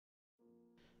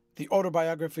The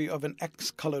Autobiography of an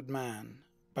Ex-Colored Man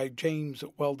by James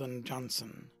Weldon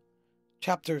Johnson.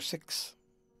 Chapter 6.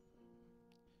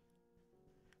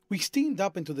 We steamed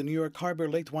up into the New York harbor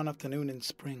late one afternoon in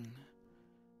spring.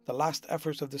 The last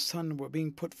efforts of the sun were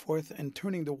being put forth in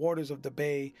turning the waters of the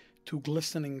bay to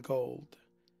glistening gold.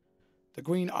 The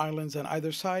green islands on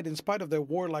either side, in spite of their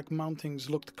warlike mountings,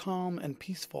 looked calm and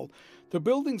peaceful. The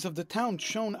buildings of the town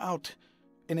shone out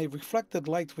in a reflected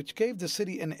light which gave the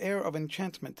city an air of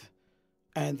enchantment.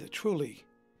 And truly,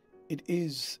 it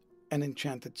is an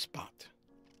enchanted spot.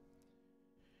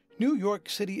 New York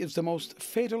City is the most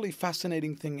fatally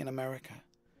fascinating thing in America.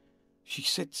 She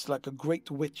sits like a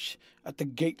great witch at the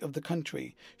gate of the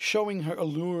country, showing her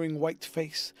alluring white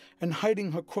face and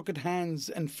hiding her crooked hands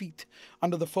and feet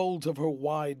under the folds of her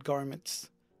wide garments,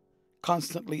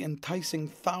 constantly enticing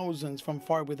thousands from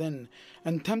far within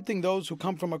and tempting those who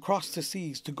come from across the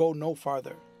seas to go no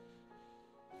farther.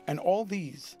 And all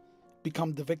these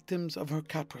become the victims of her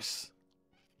caprice.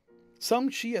 Some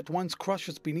she at once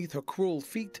crushes beneath her cruel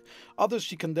feet, others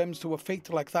she condemns to a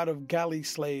fate like that of galley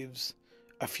slaves.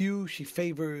 A few she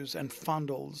favors and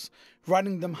fondles,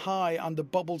 riding them high on the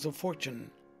bubbles of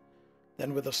fortune.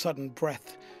 Then with a sudden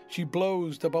breath, she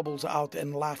blows the bubbles out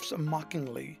and laughs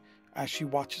mockingly as she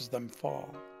watches them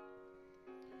fall.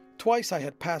 Twice I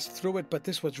had passed through it, but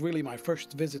this was really my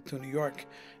first visit to New York,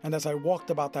 and as I walked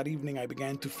about that evening I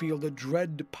began to feel the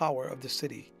dread power of the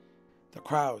city. The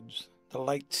crowds, the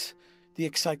lights, the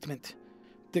excitement,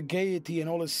 the gaiety and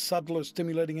all its subtler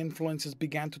stimulating influences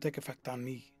began to take effect on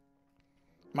me.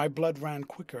 My blood ran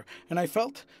quicker, and I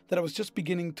felt that I was just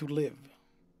beginning to live.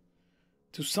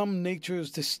 To some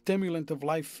natures, the stimulant of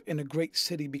life in a great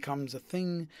city becomes a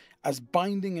thing as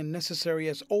binding and necessary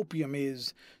as opium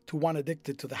is to one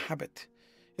addicted to the habit.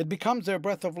 It becomes their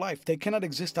breath of life. They cannot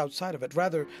exist outside of it.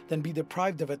 Rather than be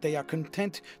deprived of it, they are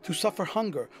content to suffer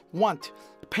hunger, want,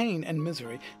 pain, and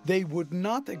misery. They would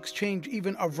not exchange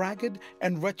even a ragged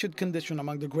and wretched condition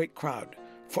among the great crowd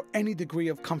for any degree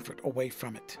of comfort away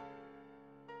from it.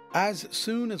 As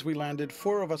soon as we landed,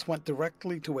 4 of us went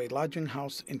directly to a lodging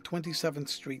house in 27th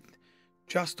Street,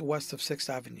 just west of 6th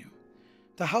Avenue.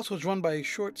 The house was run by a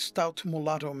short, stout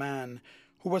mulatto man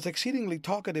who was exceedingly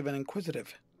talkative and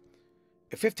inquisitive.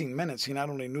 In 15 minutes, he not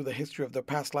only knew the history of the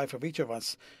past life of each of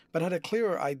us, but had a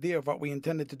clearer idea of what we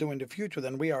intended to do in the future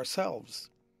than we ourselves.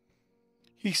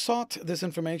 He sought this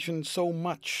information so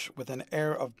much with an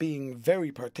air of being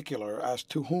very particular as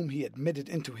to whom he admitted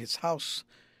into his house,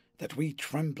 that we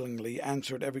tremblingly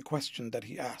answered every question that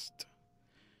he asked.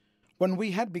 When we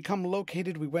had become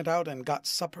located, we went out and got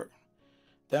supper,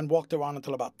 then walked around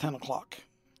until about 10 o'clock.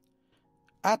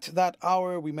 At that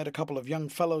hour, we met a couple of young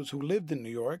fellows who lived in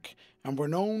New York and were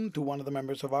known to one of the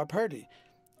members of our party.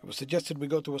 It was suggested we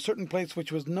go to a certain place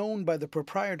which was known by the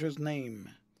proprietor's name.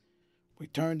 We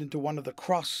turned into one of the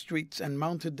cross streets and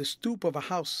mounted the stoop of a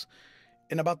house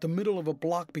in about the middle of a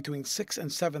block between 6th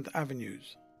and 7th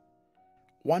Avenues.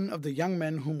 One of the young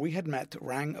men whom we had met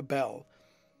rang a bell,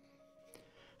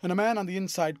 and a man on the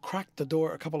inside cracked the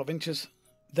door a couple of inches,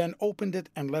 then opened it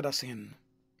and let us in.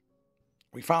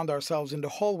 We found ourselves in the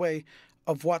hallway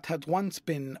of what had once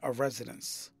been a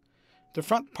residence. The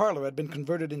front parlor had been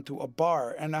converted into a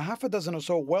bar, and a half a dozen or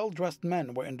so well-dressed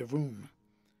men were in the room.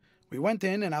 We went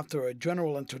in, and after a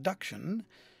general introduction,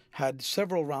 had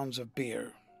several rounds of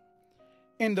beer.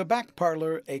 In the back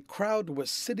parlor, a crowd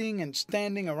was sitting and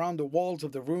standing around the walls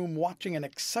of the room watching an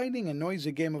exciting and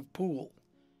noisy game of pool.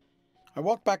 I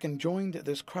walked back and joined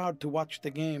this crowd to watch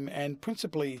the game and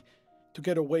principally to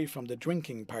get away from the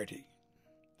drinking party.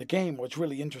 The game was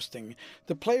really interesting,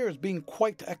 the players being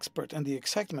quite expert, and the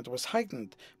excitement was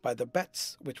heightened by the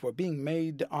bets which were being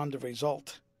made on the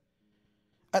result.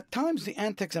 At times the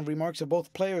antics and remarks of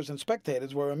both players and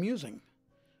spectators were amusing.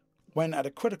 When at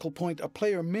a critical point a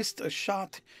player missed a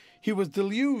shot, he was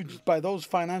deluged by those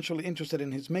financially interested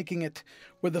in his making it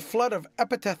with a flood of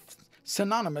epithets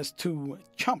synonymous to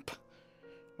chump,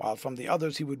 while from the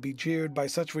others he would be jeered by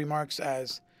such remarks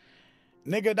as,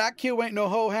 "Nigger, that cue ain't no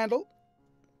hoe handle."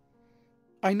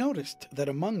 I noticed that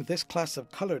among this class of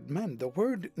colored men the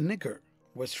word nigger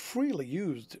was freely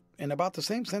used in about the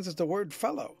same sense as the word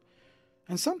fellow,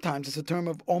 and sometimes as a term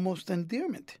of almost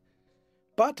endearment.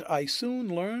 But I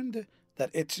soon learned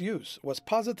that its use was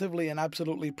positively and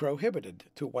absolutely prohibited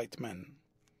to white men.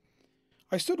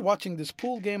 I stood watching this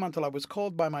pool game until I was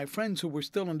called by my friends who were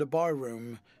still in the bar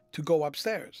room to go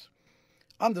upstairs.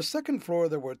 On the second floor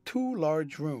there were 2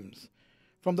 large rooms.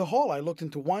 From the hall I looked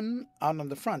into one out on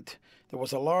the front. There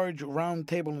was a large round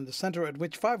table in the center at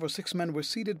which 5 or 6 men were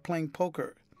seated playing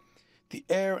poker. The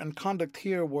air and conduct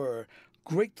here were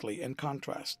greatly in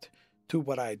contrast to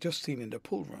what I had just seen in the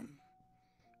pool room.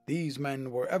 These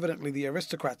men were evidently the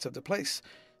aristocrats of the place.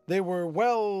 They were,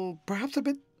 well, perhaps a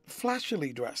bit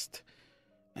flashily dressed,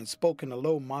 and spoke in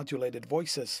low modulated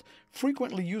voices,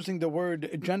 frequently using the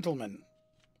word gentleman.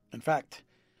 In fact,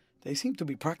 they seemed to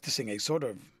be practicing a sort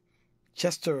of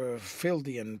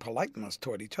Chesterfieldian politeness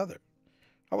toward each other.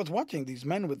 I was watching these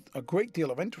men with a great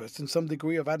deal of interest and some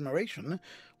degree of admiration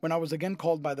when I was again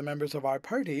called by the members of our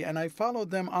party, and I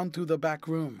followed them onto the back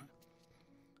room.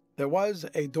 There was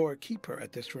a doorkeeper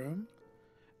at this room,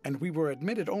 and we were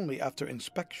admitted only after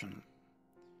inspection.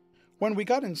 When we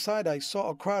got inside, I saw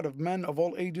a crowd of men of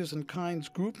all ages and kinds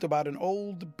grouped about an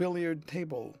old billiard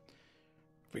table,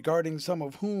 regarding some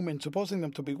of whom, in supposing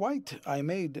them to be white, I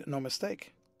made no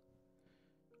mistake.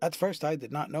 At first I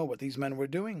did not know what these men were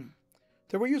doing.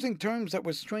 They were using terms that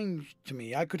were strange to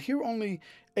me. I could hear only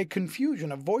a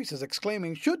confusion of voices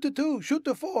exclaiming, "Shoot the 2, shoot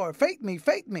the 4, fate me,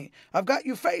 I've got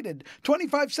you fated,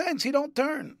 25 cents, he don't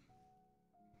turn."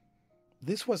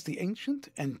 This was the ancient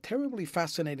and terribly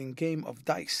fascinating game of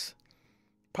dice,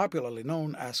 popularly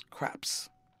known as craps.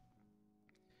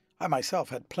 I myself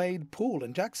had played pool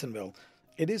in Jacksonville.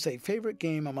 It is a favorite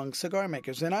game among cigar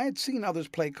makers, and I had seen others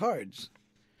play cards.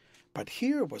 But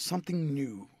here was something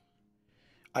new.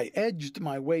 I edged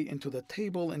my way into the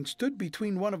table and stood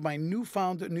between one of my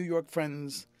newfound New York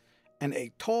friends and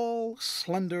a tall,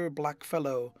 slender black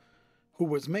fellow who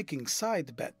was making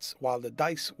side bets while the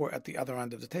dice were at the other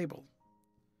end of the table.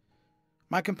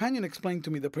 My companion explained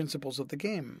to me the principles of the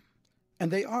game,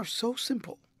 and they are so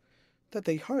simple that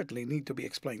they hardly need to be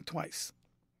explained twice.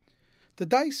 The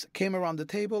dice came around the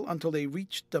table until they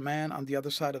reached the man on the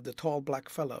other side of the tall black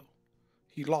fellow.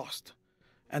 He lost,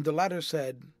 and the latter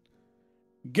said,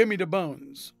 "Give me the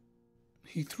bones."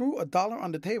 He threw $1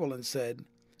 on the table and said,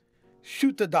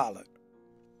 "Shoot the dollar."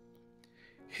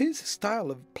 His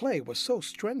style of play was so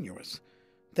strenuous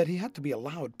that he had to be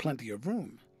allowed plenty of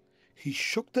room. He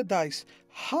shook the dice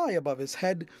high above his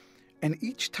head, and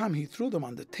each time he threw them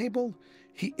on the table,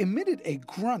 he emitted a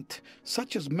grunt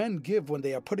such as men give when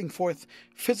they are putting forth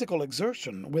physical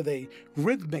exertion with a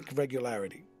rhythmic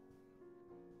regularity.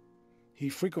 He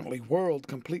frequently whirled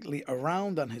completely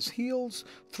around on his heels,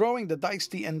 throwing the dice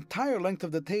the entire length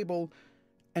of the table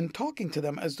and talking to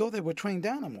them as though they were trained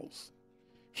animals.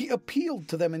 He appealed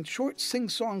to them in short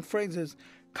sing-song phrases.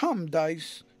 "Come,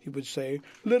 dice," he would say,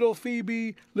 "little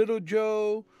Phoebe, little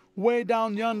Joe, way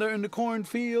down yonder in the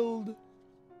cornfield."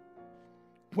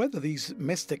 Whether these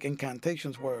mystic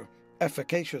incantations were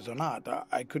efficacious or not,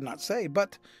 I could not say,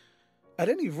 but at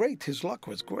any rate his luck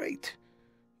was great,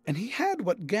 and he had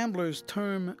what gamblers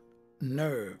term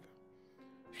nerve.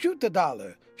 "Shoot the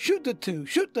dollar, shoot the 2,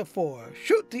 shoot the 4,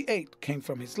 shoot the 8, came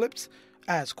from his lips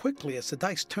as quickly as the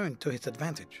dice turned to his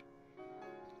advantage.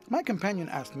 My companion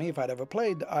asked me if I'd ever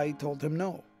played. I told him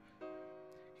no.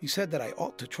 He said that I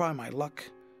ought to try my luck,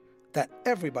 that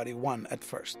everybody won at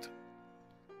first.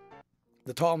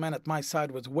 The tall man at my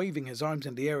side was waving his arms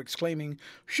in the air, exclaiming,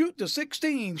 "Shoot the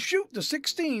 16! Shoot the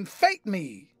 16! Fate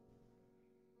me!"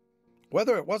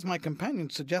 Whether it was my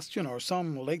companion's suggestion or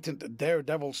some latent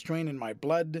daredevil strain in my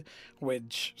blood,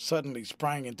 which suddenly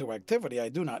sprang into activity, I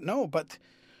do not know, but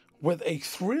with a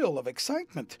thrill of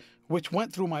excitement which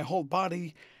went through my whole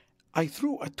body, I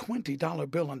threw a $20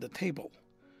 bill on the table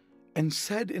and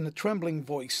said in a trembling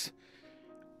voice,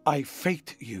 "I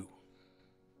fate you."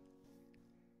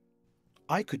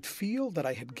 I could feel that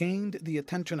I had gained the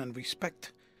attention and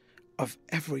respect of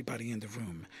everybody in the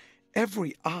room.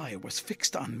 Every eye was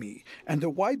fixed on me, and the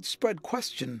widespread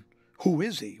question, "Who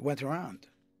is he?" went around.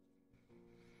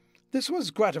 This was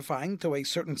gratifying to a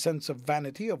certain sense of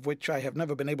vanity of which I have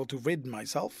never been able to rid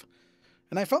myself,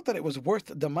 and I felt that it was worth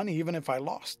the money even if I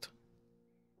lost.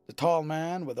 The tall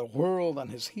man, with a whirl on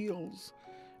his heels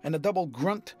and a double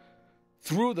grunt,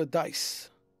 threw the dice.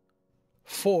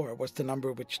 4 was the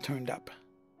number which turned up.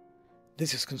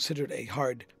 This is considered a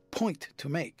hard point to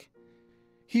make.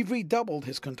 He redoubled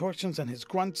his contortions and his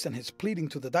grunts and his pleading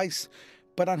to the dice,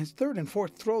 but on his third and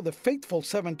fourth throw the fateful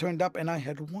 7 turned up, and I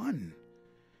had won.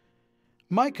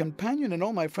 My companion and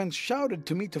all my friends shouted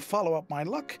to me to follow up my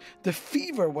luck. The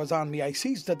fever was on me. I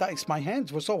seized the dice. My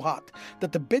hands were so hot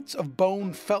that the bits of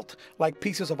bone felt like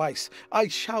pieces of ice. I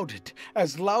shouted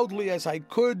as loudly as I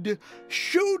could,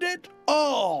 "Shoot it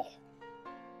all!"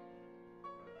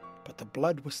 But the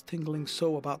blood was tingling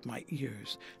so about my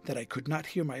ears that I could not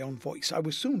hear my own voice. I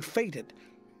was soon fated.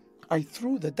 I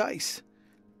threw the dice.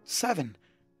 7.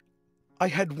 I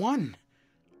had won.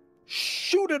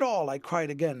 "Shoot it all!" I cried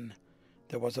again.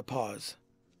 There was a pause.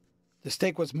 The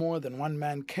stake was more than one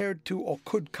man cared to or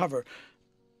could cover.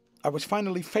 I was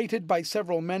finally fated by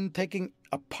several men taking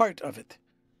a part of it.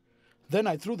 Then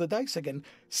I threw the dice again.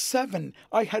 7!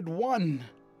 I had won!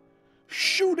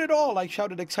 "Shoot it all!" I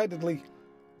shouted excitedly.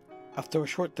 After a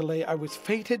short delay, I was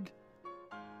fated.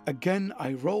 Again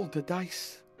I rolled the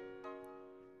dice.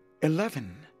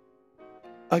 11.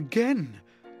 Again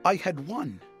I had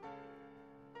won.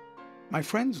 My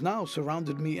friends now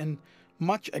surrounded me and,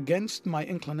 much against my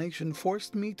inclination,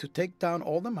 forced me to take down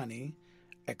all the money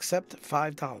except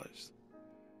 $5.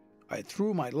 I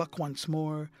threw my luck once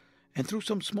more and threw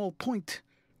some small point,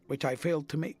 which I failed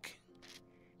to make,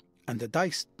 and the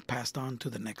dice passed on to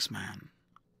the next man.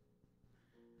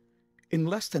 In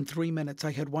less than 3 minutes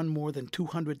I had won more than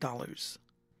 $200,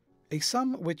 a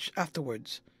sum which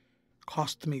afterwards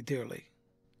cost me dearly.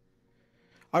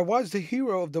 I was the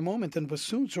hero of the moment and was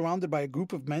soon surrounded by a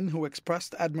group of men who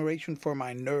expressed admiration for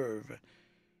my nerve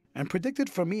and predicted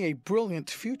for me a brilliant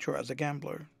future as a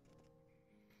gambler.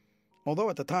 Although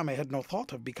at the time I had no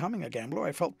thought of becoming a gambler,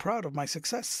 I felt proud of my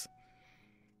success.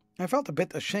 I felt a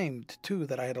bit ashamed, too,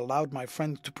 that I had allowed my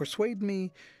friends to persuade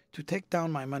me to take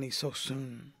down my money so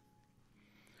soon.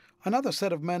 Another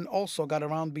set of men also got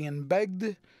around me and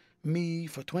begged me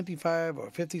for 25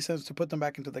 or 50 cents to put them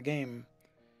back into the game.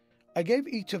 I gave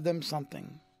each of them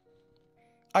something.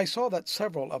 I saw that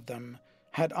several of them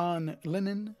had on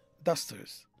linen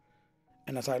dusters,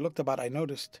 and as I looked about I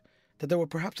noticed that there were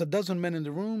perhaps a dozen men in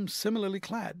the room similarly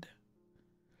clad.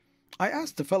 I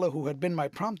asked the fellow who had been my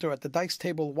prompter at the dice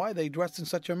table why they dressed in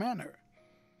such a manner.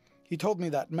 He told me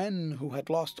that men who had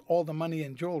lost all the money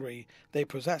and jewelry they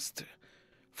possessed,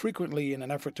 frequently in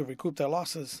an effort to recoup their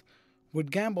losses,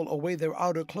 would gamble away their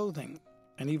outer clothing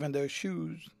and even their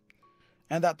shoes,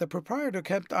 and that the proprietor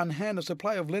kept on hand a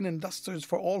supply of linen dusters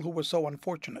for all who were so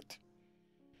unfortunate.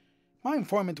 My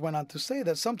informant went on to say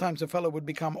that sometimes the fellow would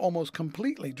become almost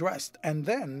completely dressed, and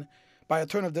then, by a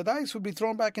turn of the dice, would be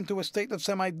thrown back into a state of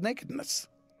semi-nakedness.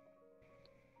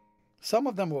 Some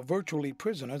of them were virtually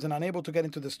prisoners and unable to get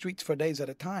into the streets for days at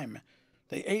a time.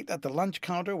 They ate at the lunch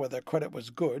counter where their credit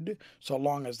was good, so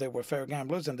long as they were fair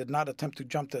gamblers and did not attempt to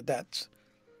jump their debts,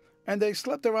 and they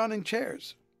slept around in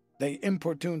chairs. They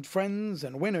importuned friends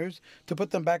and winners to put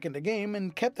them back in the game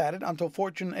and kept at it until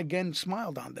fortune again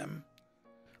smiled on them.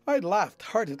 I laughed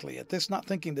heartily at this, not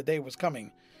thinking the day was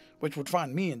coming which would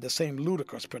find me in the same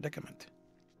ludicrous predicament.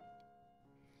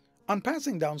 On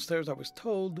passing downstairs, I was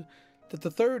told that the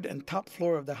third and top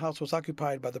floor of the house was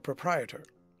occupied by the proprietor.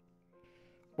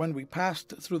 When we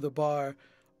passed through the bar,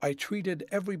 I treated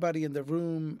everybody in the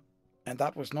room, and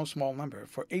that was no small number,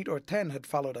 for 8 or 10 had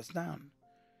followed us down.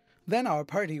 Then our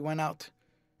party went out,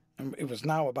 and it was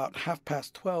now about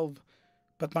 12:30,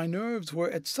 but my nerves were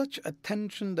at such a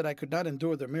tension that I could not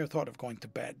endure the mere thought of going to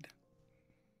bed.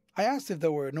 I asked if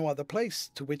there were no other place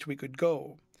to which we could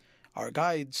go. Our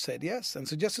guide said yes, and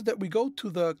suggested that we go to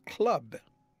the club.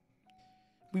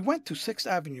 We went to 6th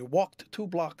Avenue, walked 2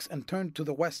 blocks, and turned to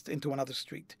the west into another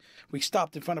street. We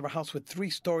stopped in front of a house with 3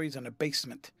 stories and a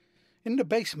basement. In the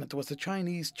basement was the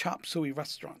Chinese chop suey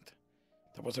restaurant.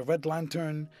 There was a red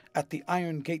lantern at the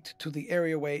iron gate to the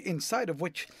areaway, inside of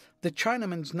which the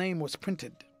Chinaman's name was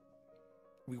printed.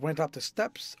 We went up the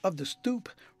steps of the stoop,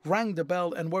 rang the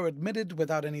bell, and were admitted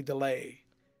without any delay.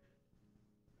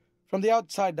 From the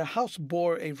outside, the house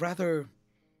bore a rather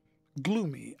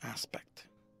gloomy aspect,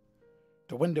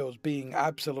 the windows being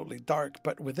absolutely dark,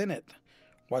 but within it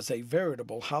was a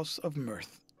veritable house of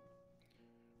mirth.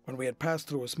 When we had passed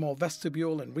through a small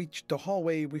vestibule and reached the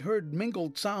hallway, we heard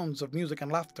mingled sounds of music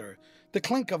and laughter, the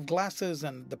clink of glasses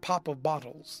and the pop of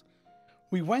bottles.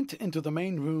 We went into the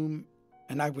main room,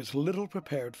 and I was little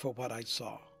prepared for what I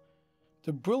saw.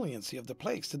 The brilliancy of the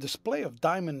place, the display of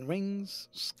diamond rings,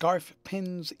 scarf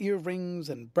pins, earrings,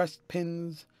 and breast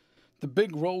pins, the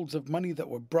big rolls of money that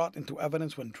were brought into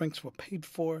evidence when drinks were paid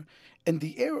for, and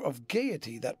the air of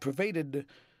gaiety that pervaded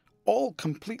all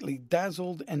completely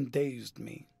dazzled and dazed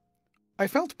me. I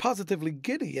felt positively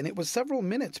giddy, and it was several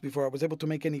minutes before I was able to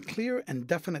make any clear and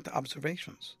definite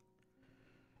observations.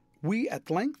 We at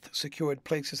length secured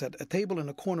places at a table in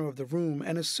a corner of the room,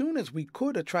 and as soon as we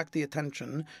could attract the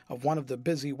attention of one of the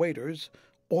busy waiters,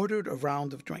 ordered a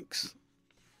round of drinks.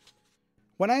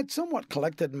 When I had somewhat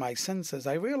collected my senses,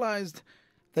 I realized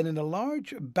that in a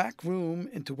large back room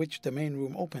into which the main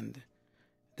room opened,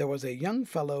 there was a young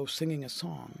fellow singing a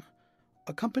song,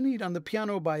 accompanied on the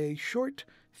piano by a short,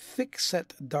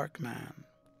 thick-set dark man.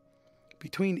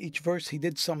 Between each verse he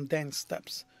did some dance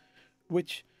steps,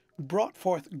 which brought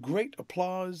forth great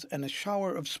applause and a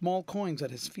shower of small coins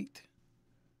at his feet.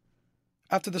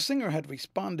 After the singer had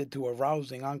responded to a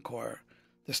rousing encore,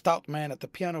 the stout man at the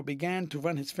piano began to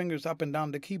run his fingers up and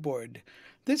down the keyboard.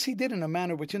 This he did in a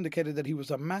manner which indicated that he was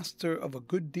a master of a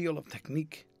good deal of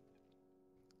technique.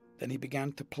 Then he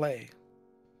began to play.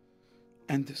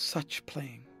 And such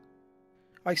playing.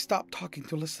 I stopped talking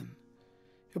to listen.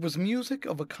 It was music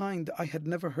of a kind I had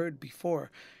never heard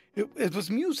before. It was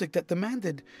music that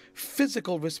demanded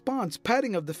physical response,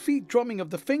 patting of the feet, drumming of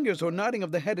the fingers, or nodding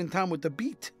of the head in time with the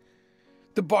beat.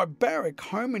 The barbaric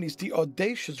harmonies, the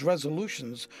audacious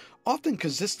resolutions, often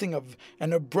consisting of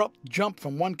an abrupt jump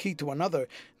from one key to another,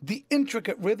 the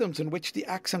intricate rhythms in which the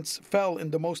accents fell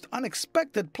in the most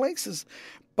unexpected places,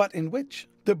 but in which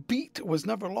the beat was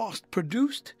never lost,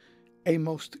 produced a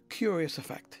most curious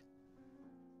effect.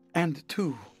 And,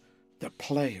 too, the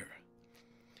player.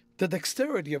 The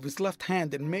dexterity of his left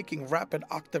hand in making rapid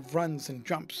octave runs and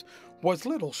jumps was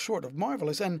little short of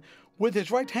marvelous, and with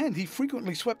his right hand he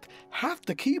frequently swept half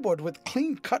the keyboard with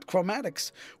clean-cut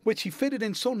chromatics, which he fitted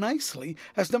in so nicely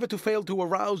as never to fail to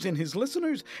arouse in his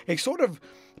listeners a sort of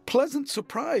pleasant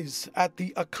surprise at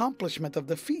the accomplishment of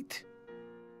the feat.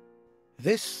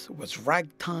 This was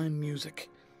ragtime music,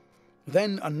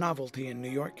 then a novelty in New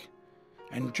York,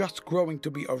 and just growing to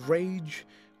be a rage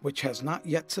which has not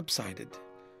yet subsided.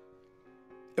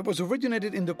 It was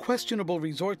originated in the questionable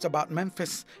resorts about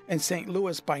Memphis and St.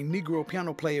 Louis by Negro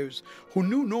piano players who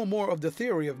knew no more of the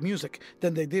theory of music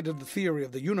than they did of the theory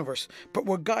of the universe, but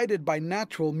were guided by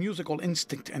natural musical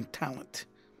instinct and talent.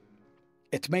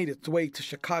 It made its way to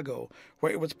Chicago,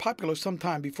 where it was popular some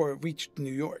time before it reached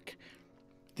New York.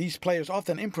 These players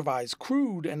often improvised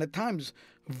crude and at times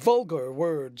vulgar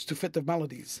words to fit the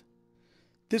melodies.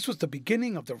 This was the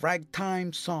beginning of the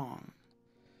ragtime song.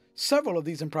 Several of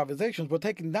these improvisations were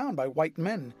taken down by white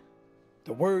men,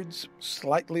 the words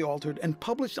slightly altered and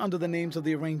published under the names of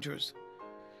the arrangers.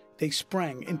 They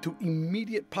sprang into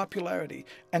immediate popularity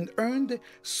and earned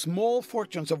small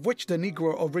fortunes of which the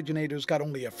Negro originators got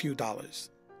only a few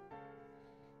dollars.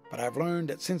 But I've learned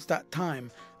that since that time,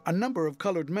 a number of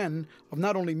colored men of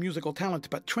not only musical talent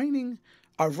but training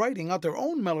are writing out their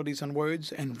own melodies and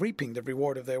words and reaping the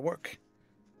reward of their work.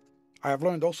 I have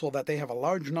learned also that they have a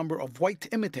large number of white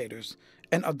imitators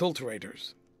and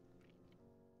adulterators.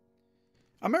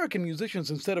 American musicians,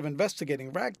 instead of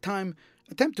investigating ragtime,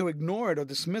 attempt to ignore it or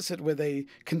dismiss it with a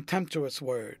contemptuous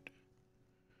word.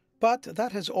 But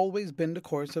that has always been the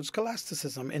course of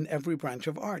scholasticism in every branch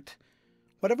of art.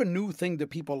 Whatever new thing the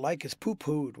people like is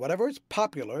pooh-poohed. Whatever is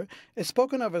popular is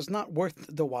spoken of as not worth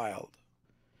the while.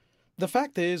 The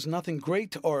fact is, nothing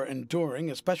great or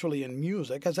enduring, especially in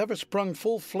music, has ever sprung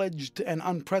full-fledged and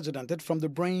unprecedented from the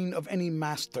brain of any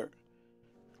master.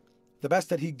 The best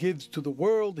that he gives to the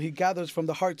world he gathers from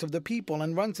the hearts of the people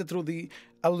and runs it through the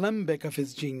alembic of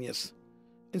his genius.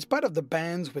 In spite of the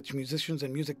bans which musicians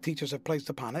and music teachers have placed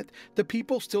upon it, the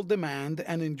people still demand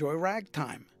and enjoy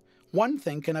ragtime. One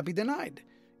thing cannot be denied.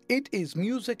 It is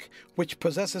music which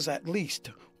possesses at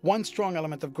least one strong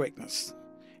element of greatness.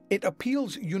 It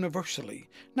appeals universally.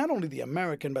 Not only the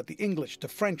American, but the English, the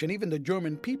French, and even the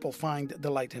German people find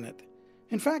delight in it.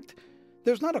 In fact,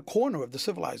 there's not a corner of the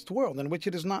civilized world in which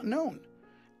it is not known.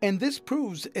 And this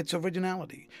proves its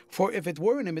originality, for if it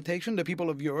were an imitation, the people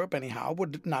of Europe, anyhow,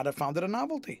 would not have found it a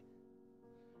novelty.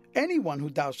 Anyone who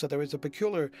doubts that there is a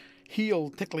peculiar,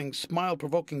 heel-tickling,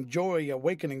 smile-provoking,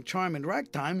 joy-awakening charm in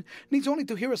ragtime needs only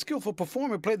to hear a skillful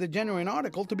performer play the genuine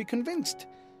article to be convinced.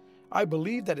 I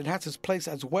believe that it has its place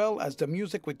as well as the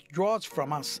music which draws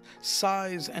from us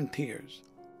sighs and tears.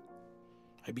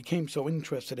 I became so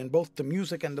interested in both the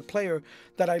music and the player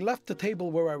that I left the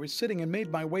table where I was sitting and made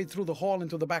my way through the hall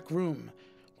into the back room,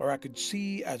 where I could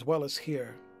see as well as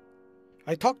hear.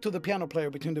 I talked to the piano player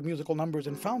between the musical numbers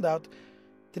and found out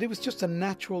that he was just a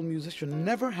natural musician,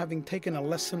 never having taken a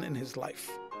lesson in his life.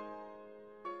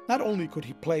 Not only could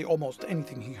he play almost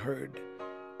anything he heard,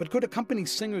 but could accompany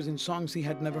singers in songs he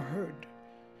had never heard.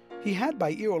 He had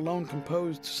by ear alone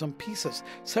composed some pieces,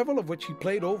 several of which he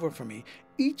played over for me.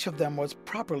 Each of them was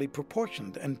properly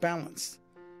proportioned and balanced.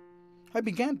 I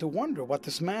began to wonder what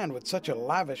this man with such a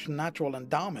lavish natural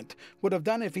endowment would have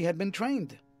done if he had been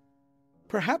trained.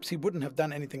 Perhaps he wouldn't have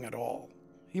done anything at all.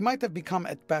 He might have become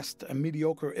at best a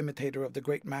mediocre imitator of the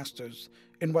great masters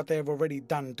in what they have already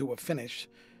done to a finish,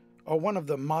 or one of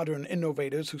the modern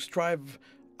innovators who strive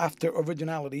after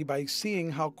originality by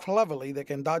seeing how cleverly they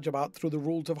can dodge about through the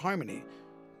rules of harmony,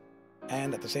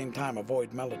 and at the same time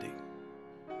avoid melody.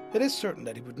 It is certain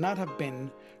that he would not have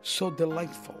been so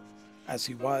delightful as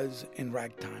he was in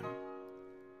ragtime.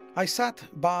 I sat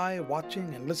by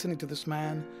watching and listening to this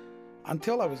man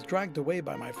until I was dragged away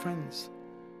by my friends.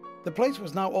 The place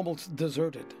was now almost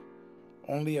deserted.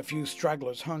 Only a few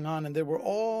stragglers hung on, and they were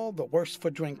all the worse for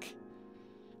drink.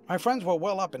 My friends were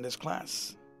well up in this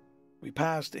class. We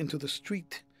passed into the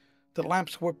street. The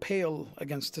lamps were pale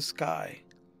against the sky.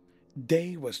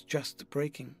 Day was just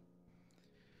breaking.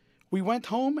 We went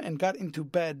home and got into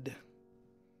bed.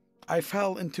 I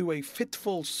fell into a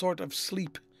fitful sort of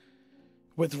sleep,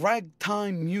 with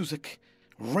ragtime music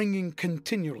ringing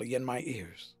continually in my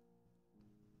ears.